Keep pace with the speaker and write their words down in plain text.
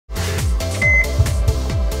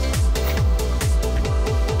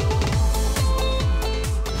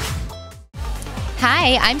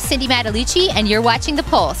Hi, I'm Cindy Matalucci, and you're watching The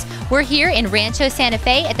Pulse. We're here in Rancho Santa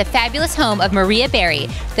Fe at the fabulous home of Maria Berry.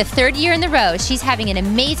 The third year in the row, she's having an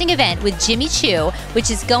amazing event with Jimmy Choo,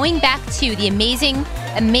 which is going back to the amazing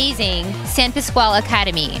San Pasqual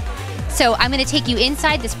Academy. So I'm going to take you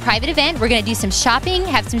inside this private event. We're going to do some shopping,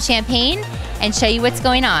 have some champagne, and show you what's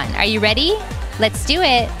going on. Are you ready? Let's do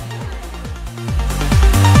it.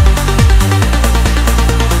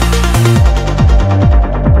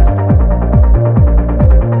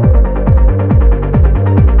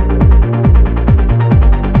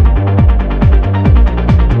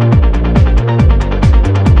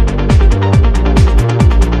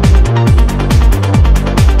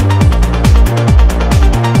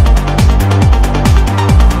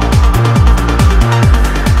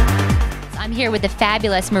 With the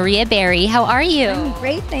fabulous Maria Berry. How are you? I'm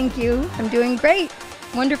great, thank you. I'm doing great.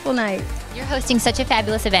 Wonderful night. You're hosting such a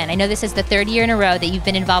fabulous event. I know this is the third year in a row that you've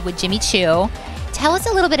been involved with Jimmy Choo. Tell us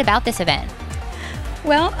a little bit about this event.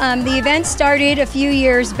 Well, the event started a few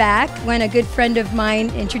years back when a good friend of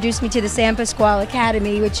mine introduced me to the San Pasqual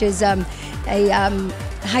Academy, which is a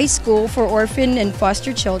high school for orphan and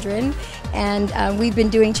foster children. And we've been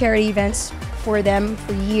doing charity events for them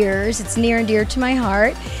for years. It's near and dear to my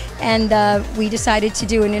heart. And we decided to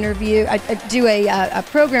do an interview, a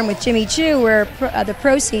program with Jimmy Choo where the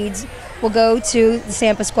proceeds will go to the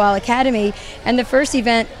San Pasqual Academy. And the first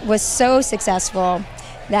event was so successful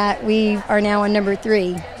that we are now on number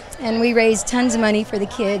 3. And we raise tons of money for the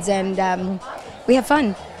kids, and we have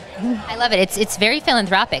fun. I love it. It's very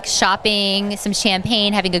philanthropic. Shopping, some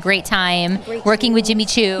champagne, having a great time, working with Jimmy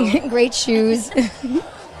Choo. Great shoes.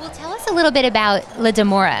 Well, tell us a little bit about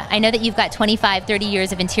Dimora. I know that you've got 25, 30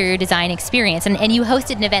 years of interior design experience, and you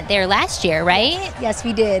hosted an event there last year, right? Yes,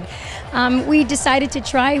 we did. We decided to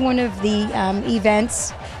try one of the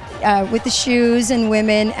events with the shoes and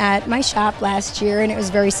women at my shop last year, and it was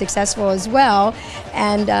very successful as well.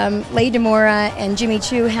 And Dimora and Jimmy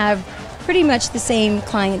Choo have pretty much the same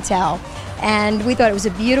clientele. And we thought it was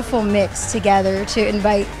a beautiful mix together to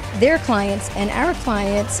invite their clients and our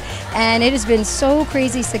clients. And it has been so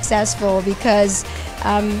crazy successful because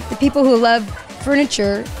the people who love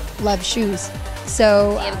furniture love shoes.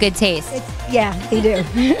 So they have good taste. Yeah, they do.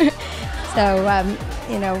 So,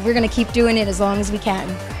 you know, we're going to keep doing it as long as we can.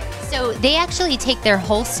 So they actually take their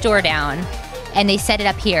whole store down and they set it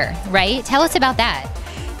up here, right? Tell us about that.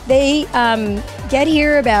 They get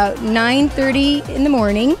here about 9:30 in the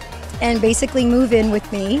morning and basically move in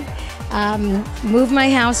with me, move my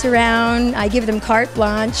house around. I give them carte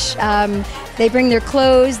blanche. They bring their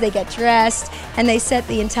clothes, they get dressed, and they set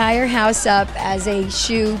the entire house up as a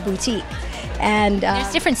shoe boutique. And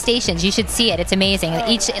there's different stations. You should see it. It's amazing.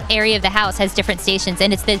 Each area of the house has different stations,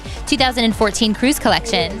 and it's the 2014 cruise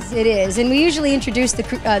collection. It is. And we usually introduce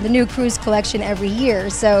the new cruise collection every year,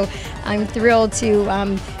 so I'm thrilled to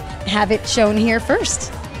have it shown here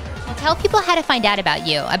first. Tell people how to find out about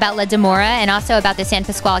you, about Dimora, and also about the San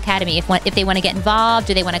Pasqual Academy. If they want to get involved,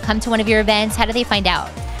 or they want to come to one of your events, how do they find out?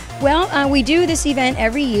 Well, we do this event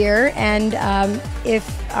every year, and if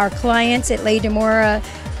our clients at Dimora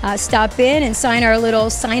stop in and sign our little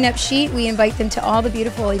sign-up sheet, we invite them to all the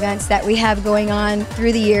beautiful events that we have going on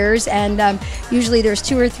through the years. And usually there's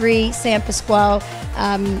 2 or 3 San Pasqual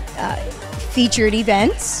featured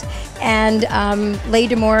events. And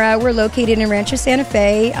Dimora, we're located in Rancho Santa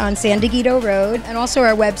Fe on San Dieguito Road, and also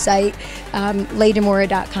our website,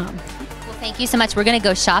 Dimora.com. Well, thank you so much. We're going to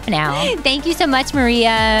go shop now. Thank you so much,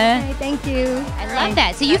 Maria. Okay, thank you. I love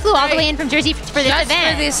that. So you flew all the way in from Jersey for this event?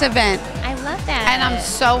 Just for this event. I love that. And I'm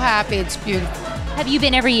so happy. It's beautiful. Have you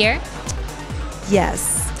been every year?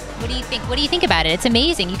 Yes. What do you think? What do you think about it? It's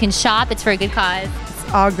amazing. You can shop. It's for a good cause.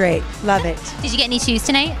 It's all great. Love it. Did you get any shoes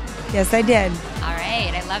tonight? Yes, I did. All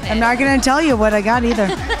right. I love it. I'm not going to tell you what I got either.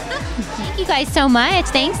 Thank you guys so much.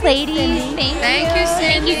 Thanks, ladies. Thank you,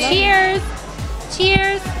 Cindy. Thank you.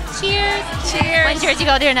 Cheers. Cheers. Cheers. Cheers. One Jersey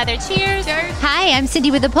girl do another. Cheers. Cheers. Hi, I'm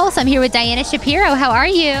Cindy with The Pulse. I'm here with Diana Shapiro. How are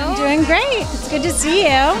you? I'm doing great. It's good to see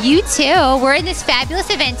you. You too. We're in this fabulous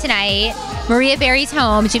event tonight. Maria Berry's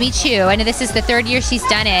home, Jimmy Choo. I know this is the third year she's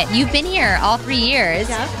done it. You've been here all 3 years.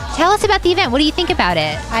 Yep. Tell us about the event. What do you think about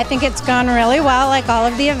it? I think it's gone really well, like all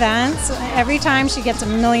of the events. Every time she gets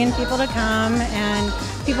 1 million people to come, and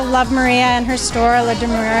people love Maria and her store,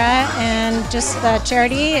 Dimora, and just the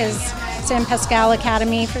charity is San Pasqual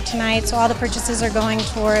Academy for tonight, so all the purchases are going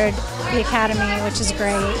toward the Academy, which is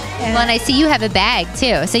great. Well, and I see you have a bag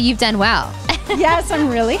too, so you've done well. Yes, I'm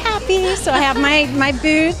really happy. So I have my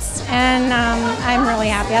boots, and I'm really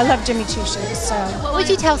happy. I love Jimmy Choo shoes. So what would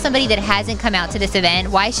you tell somebody that hasn't come out to this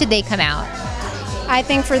event? Why should they come out? I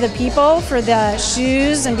think for the people, for the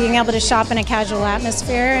shoes, and being able to shop in a casual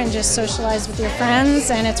atmosphere and just socialize with your friends,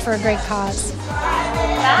 and it's for a great cause.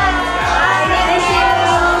 Bye.